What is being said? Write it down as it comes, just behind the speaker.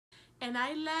and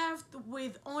I left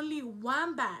with only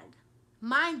one bag.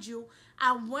 Mind you,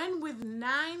 I went with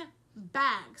 9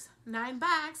 bags,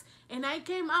 and I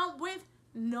came out with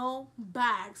no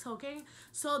bags. Okay,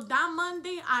 so that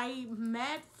Monday I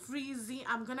met Freezy.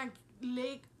 I'm gonna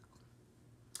link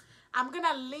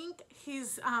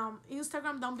his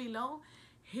Instagram down below.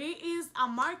 He is a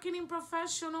marketing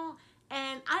professional,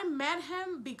 and I met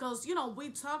him because we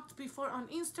talked before on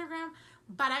Instagram,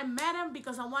 but I met him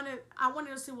because I wanted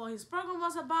to see what his program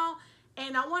was about,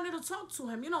 and I wanted to talk to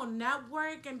him,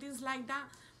 network and things like that.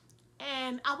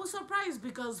 And I was surprised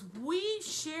because we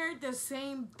shared the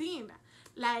same thing.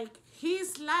 Like,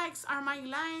 his likes are my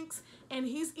likes, and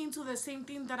he's into the same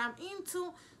thing that I'm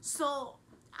into. So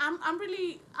I'm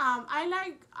really I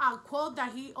like a quote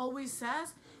that he always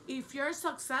says: if you're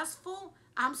successful,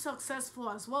 I'm successful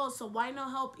as well, so why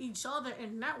not help each other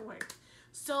and network?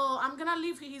 So I'm gonna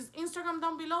leave his Instagram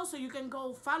down below so you can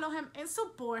go follow him and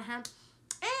support him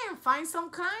and find some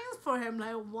clients for him.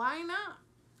 Like, why not?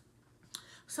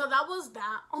 So that was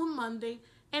that on Monday.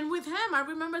 And with him, I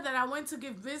remember that I went to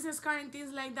give business card and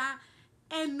things like that,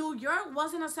 and New York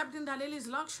wasn't accepting Darilis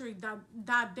luxury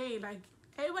that day. Like,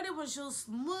 everybody was just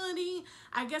moody.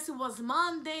 I guess it was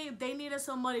Monday. They needed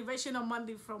some motivation on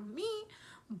Monday from me.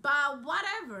 But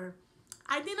whatever.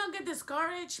 I did not get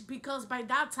discouraged because by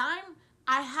that time,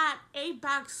 I had 8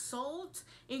 bags sold,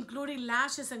 including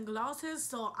lashes and glosses.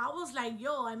 So I was like,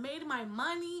 yo, I made my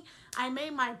money. I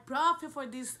made my profit for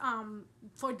this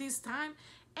time.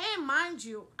 And mind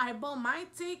you, I bought my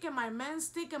ticket, my men's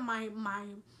ticket,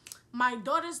 my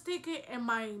daughter's ticket, and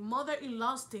my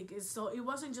mother-in-law's ticket. So it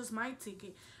wasn't just my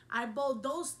ticket. I bought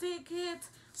those tickets.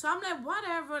 So I'm like,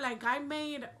 whatever. Like, I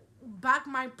made back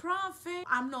my profit.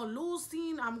 I'm not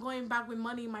losing. I'm going back with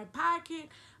money in my pocket.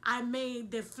 I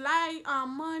made the flight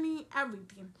money,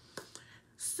 everything.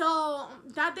 So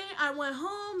that day I went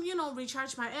home,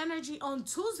 recharged my energy. On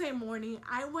Tuesday morning,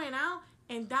 I went out,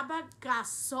 and that bag got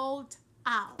sold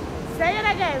out. Say it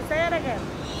again. Say it again.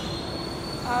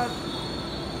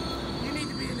 You need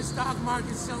to be in the stock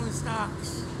market selling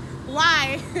stocks.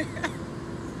 Why?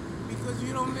 Because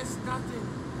you don't miss nothing.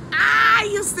 Ah,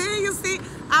 you see,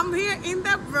 I'm here in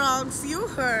the Bronx, you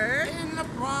heard. In the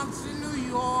Bronx, in New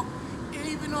York,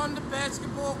 even on the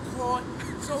basketball court.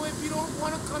 So if you don't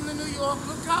want to come to New York,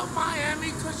 look out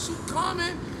Miami, because she's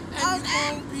coming, and you're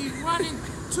going to be running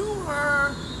to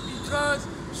her because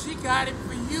she got it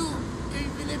for you,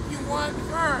 even if you want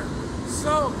her.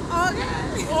 So,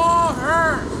 okay. Or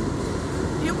her.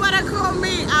 You better call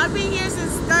me. I've been here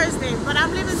since Thursday, but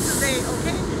I'm leaving today,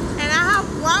 okay? And I have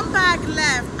 1 bag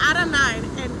left out of 9,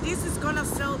 and this is gonna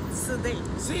sell today.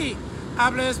 Sí,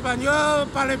 hablo español,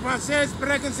 parle francés,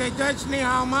 sprechen Sie Deutsch, ni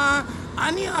hao ma,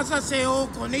 annyeonghaseyo,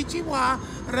 konnichiwa,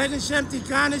 regen shem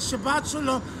tikane, shabbat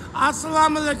shalom,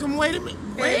 assalamu alaikum, wait a minute,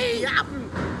 wait.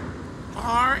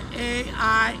 R-A-I-N-A-S-L,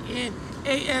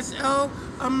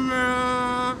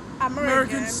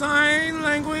 American Sign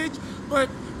Language, but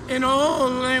in all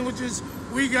languages,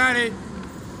 we got it.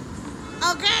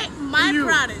 Okay, my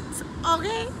product,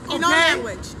 okay? In all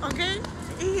language, okay?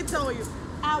 He told you.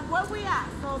 Where we at?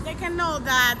 So they can know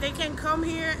that they can come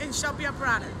here and shop your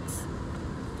products.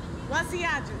 What's the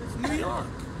address? New York.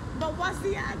 But what's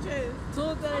the address?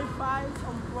 235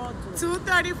 on Broadway.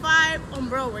 235 on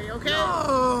Broadway, okay?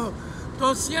 No,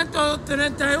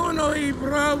 231 y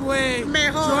Broadway.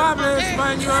 Mejor, Yo hablo okay.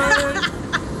 español.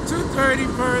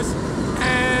 231st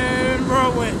and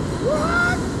Broadway.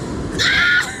 What?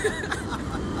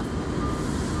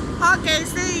 Okay,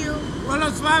 see you. Bueno,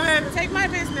 suave. Take my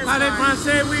business Parle card.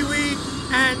 francés, oui, oui.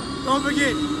 And don't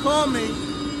forget, call me.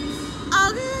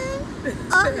 Okay.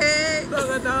 Okay.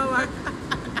 No.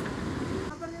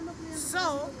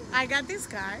 So, I got this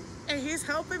guy, and he's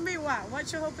helping me.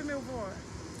 What you helping me for?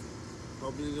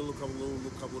 Probably a little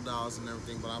couple dollars and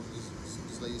everything, but I'm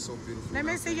this lady's so beautiful. Let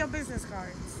me see your business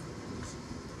cards.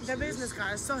 The business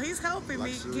cards. So he's helping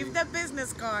me give the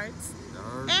business cards,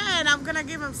 and I'm gonna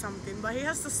give him something, but he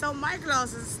has to sell my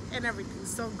glasses and everything.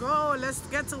 So go, let's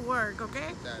get to work,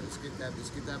 okay? Let's get that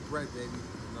bread, baby.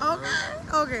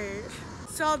 Okay.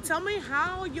 So tell me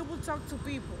how you will talk to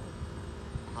people.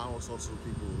 How I talk to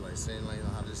people, like saying like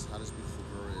how this beautiful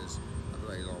girl is. I be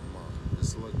like, oh mom,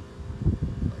 this look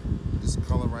like this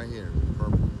color right here,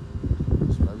 purple.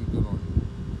 It's very good on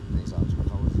you. Things out your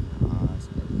colors, your eyes,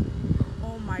 and everything.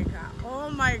 Oh my god. Oh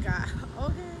my god.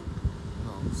 Okay.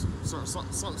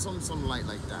 Something like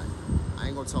that. I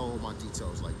ain't gonna tell all my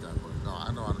details like that, but no,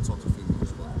 I know how to talk to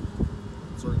females. But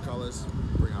certain colors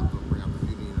bring out the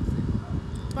beauty in a female.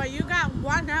 But you got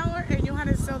 1 hour and you had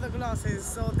to sell the glasses,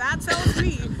 so that tells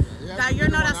me that you're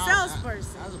not a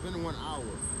salesperson. It hasn't been 1 hour.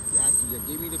 You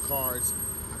gave me the cards.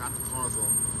 I got the cards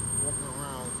off. Walking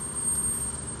around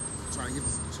trying to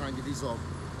get these off.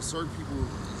 Certain people,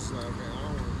 it's like, okay, I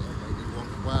don't want to like they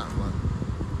walking by, but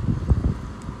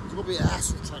it's gonna be an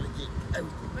asshole trying to get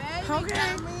everything.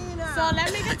 Okay. So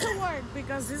let me get to work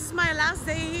because this is my last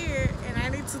day here and I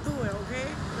need to do it. Okay,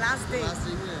 last day. Last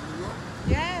day here in New York.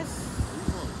 Yes. Where you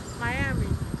from? Miami.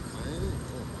 Miami.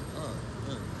 Oh my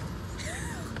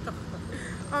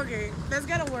God. Okay, let's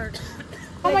get to work.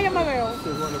 ¿Cómo yo me veo?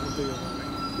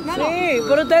 Sí,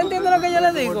 pero usted entiende lo que yo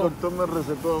le digo. El doctor me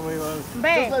recetó, me iba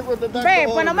Ve,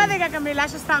 pues no me diga que mi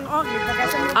lash están ugly porque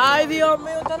ese es mi... Ay, Dios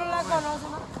mío, usted no la conoce,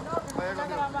 ¿no? No, que me va a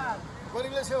grabar. ¿Cuál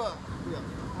iglesia va?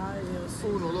 Ay, Dios.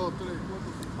 1, 2, 3,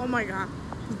 4. Oh my God.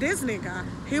 This nigga,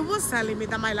 he was telling me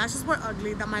that my lashes were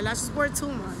ugly, that my lashes were too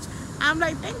much. I'm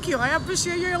like, thank you, I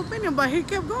appreciate your opinion, but he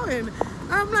kept going.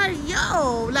 I'm like,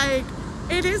 yo, like,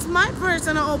 it is my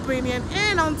personal opinion,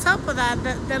 and on top of that,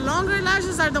 the longer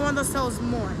lashes are the one that sells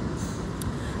more.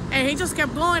 And he just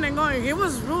kept going and going. He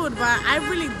was rude, but I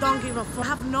really don't give a fuck. I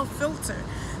have no filter.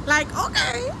 Like,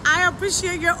 okay, I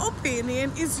appreciate your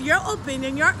opinion. It's your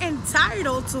opinion. You're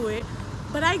entitled to it.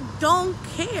 But I don't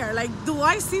care. Like, do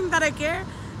I seem that I care?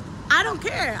 I don't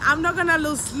care. I'm not gonna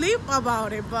lose sleep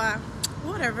about it, but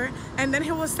whatever. And then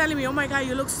he was telling me, oh my God,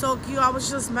 you look so cute. I was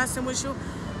just messing with you.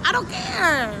 I don't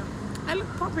care. I look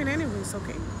popping anyways,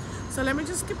 okay? So let me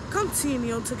just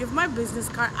continue to give my business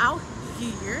card out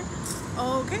here.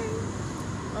 Okay.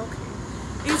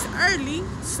 It's early,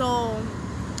 so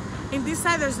in this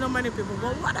side there's not many people,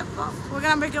 but whatever. We're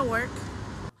gonna make it work.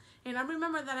 And I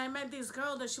remember that I met this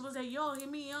girl that she was like, yo, hit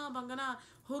me up, I'm gonna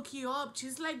hook you up.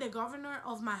 She's like the governor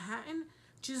of Manhattan.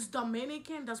 She's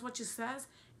Dominican, that's what she says.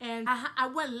 And I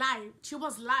went live. She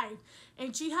was live.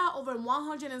 And she had over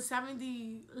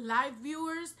 170 live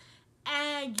viewers.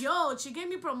 And yo, she gave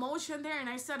me promotion there and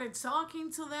I started talking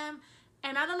to them.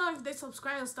 And I don't know if they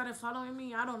subscribed or started following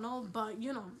me. I don't know, but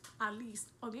you know, at least,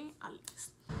 okay? At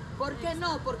least. ¿Por qué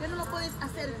no? ¿Por qué no lo puedes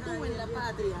hacer tú en la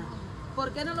patria?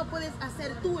 ¿Por qué no lo puedes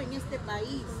hacer tú en este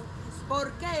país?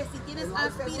 ¿Por qué? Si tienes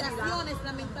aspiraciones,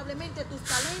 lamentablemente tus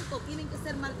talentos tienen que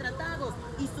ser maltratados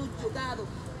y subyugados.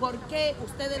 ¿Por qué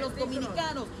ustedes los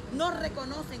dominicanos no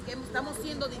reconocen que estamos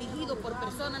siendo dirigidos por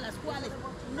personas las cuales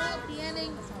no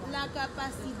tienen la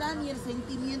capacidad ni el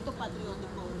sentimiento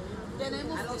patriótico?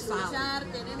 Tenemos que luchar,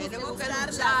 tenemos que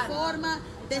buscar la forma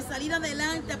de salir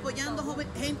adelante apoyando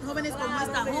jóvenes como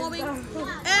esta joven.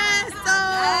 ¡Esto!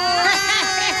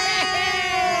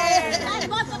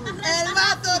 El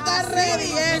vato está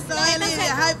ready, eso es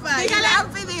Lidia, high five. Dígale a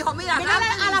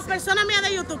la persona mía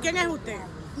de YouTube, ¿quién es usted?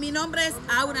 Mi nombre es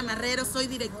Aura Marrero, soy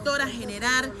directora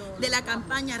general de la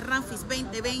campaña Ramfis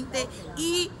 2020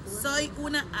 y soy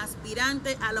una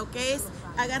aspirante a lo que es,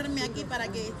 agárrenme aquí para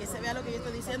que se vea lo que yo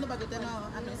estoy diciendo, para que usted nos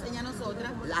enseñe a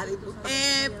nosotras.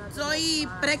 Soy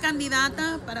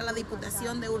precandidata para la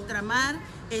Diputación de Ultramar,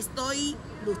 estoy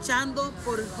luchando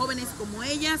por jóvenes como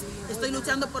ellas, estoy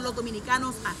luchando por los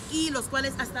dominicanos aquí, los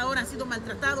cuales hasta ahora han sido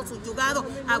maltratados, subyugados,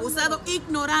 abusados,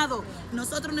 ignorados.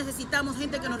 Nosotros necesitamos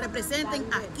gente que nos representen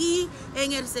aquí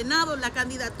en el Senado, en la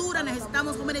candidatura,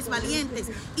 necesitamos jóvenes valientes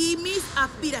y mis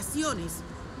aspiraciones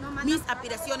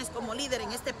como líder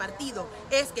en este partido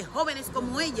es que jóvenes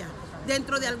como ella,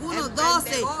 dentro de algunos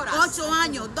 12, 8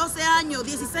 años, 12 años,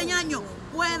 16 años,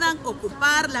 puedan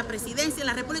ocupar la presidencia en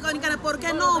la República Dominicana. ¿Por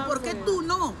qué no? ¿Por qué tú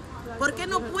no? ¿Por qué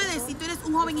no puedes si tú eres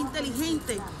un joven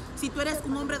inteligente? Si tú eres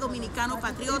un hombre dominicano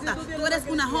patriota, tú eres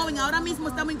una joven. Ahora mismo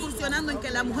estamos incursionando en que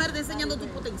la mujer está enseñando tu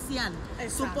potencial,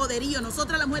 su poderío.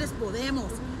 Nosotras las mujeres podemos,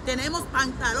 tenemos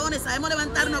pantalones, sabemos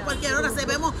levantarnos a cualquier hora,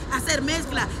 sabemos hacer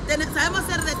mezcla, sabemos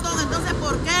hacer de todo. Entonces,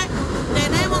 ¿por qué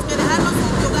tenemos que dejarnos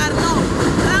subyugar? No.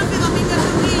 Ramfi Domínguez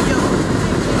Trujillo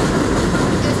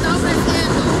está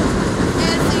ofreciendo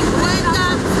el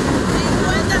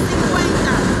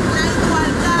 50-50, la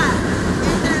igualdad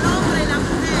entre el hombre y la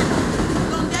mujer.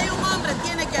 Donde hay un hombre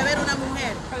tiene que haber una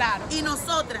mujer. Claro. Y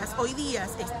nosotras hoy día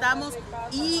estamos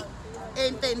y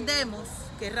entendemos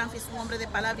que Ramfi es un hombre de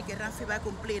palabra y que Ramfi va a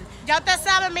cumplir. Ya usted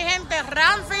sabe, mi gente,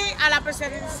 Ramfi a la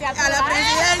presidencia. A la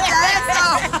presidencia,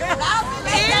 eso.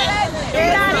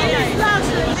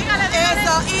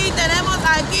 Eso. Y tenemos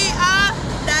aquí a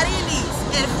Darilis,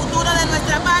 el futuro de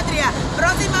nuestra patria,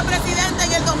 próxima presidenta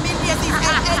en el 2016.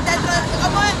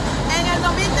 ¿Cómo es? En el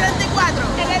 2034.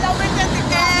 En el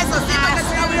 2034. Eso, sí, porque es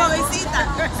una jovencita.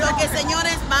 Lo que,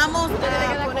 señores,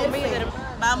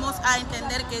 vamos a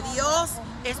entender que Dios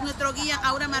es nuestro guía.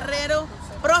 Aura Marrero,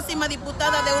 próxima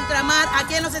diputada de Ultramar,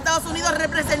 aquí en los Estados Unidos,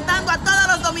 representando a todos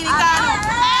los dominicanos.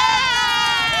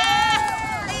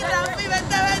 Y Ramfi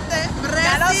 2020,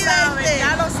 presidente.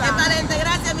 Ya lo sabe. Excelente,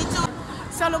 gracias, mi chulo.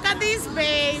 So look at this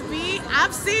baby.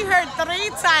 I've seen her 3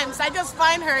 times. I just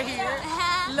find her here.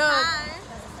 Look.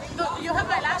 You have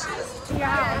my lashes?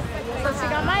 Yeah. So she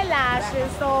got my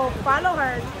lashes. So follow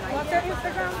her. What's her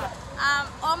Instagram?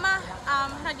 Oma,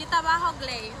 rayita abajo,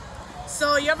 glaze.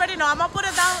 So you already know. I'm gonna put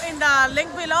it down in the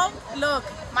link below. Look,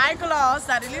 my gloss,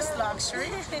 Darilis Luxury.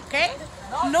 Okay?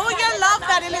 Know your love,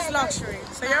 Darilis Luxury.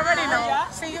 So you already know.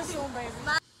 See you soon,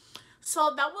 baby.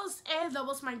 So that was it. That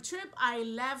was my trip. I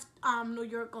left New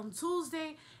York on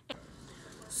Tuesday.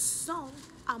 So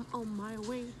I'm on my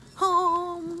way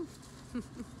home.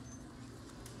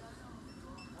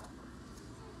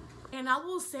 And I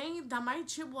will say that my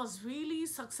trip was really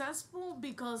successful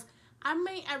because I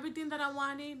made everything that I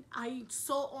wanted. I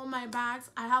sold all my bags.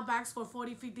 I have bags for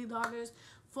 $40, $50.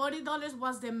 $40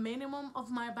 was the minimum of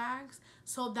my bags.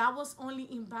 So that was only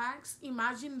in bags.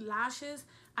 Imagine lashes.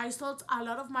 I sold a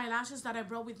lot of my lashes that I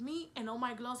brought with me and all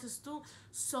my glosses too.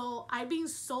 So I've been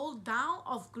sold down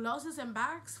of glosses and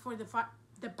bags for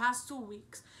the past 2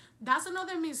 weeks. That's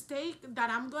another mistake that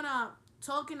I'm gonna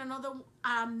talk in another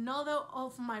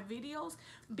of my videos,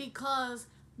 because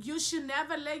you should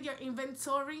never let your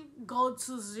inventory go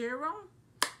to 0.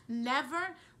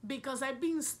 Never, because I've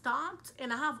been stopped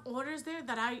and I have orders there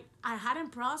that I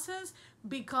hadn't processed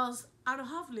because I don't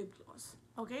have lip gloss.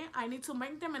 Okay, I need to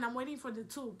make them and I'm waiting for the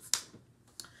tubes,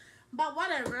 but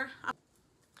whatever.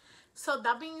 So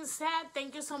that being said,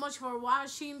 thank you so much for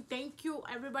watching. Thank you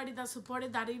everybody that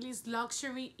supported Darilis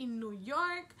Luxury in New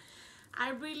York.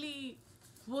 I really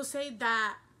will say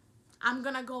that I'm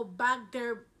gonna go back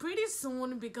there pretty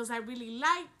soon because I really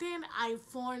liked it. I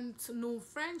formed new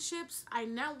friendships. I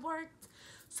networked.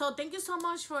 So thank you so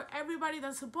much for everybody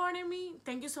that supported me.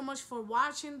 Thank you so much for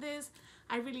watching this.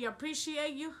 I really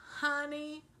appreciate you,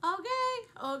 honey.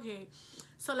 Okay.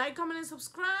 So like, comment, and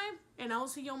subscribe. And I'll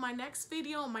see you on my next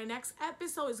video. My next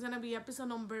episode is gonna be episode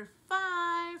number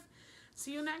 5.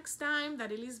 See you next time.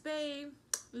 Darilis Babe.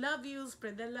 Love you.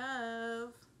 Spread the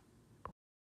love.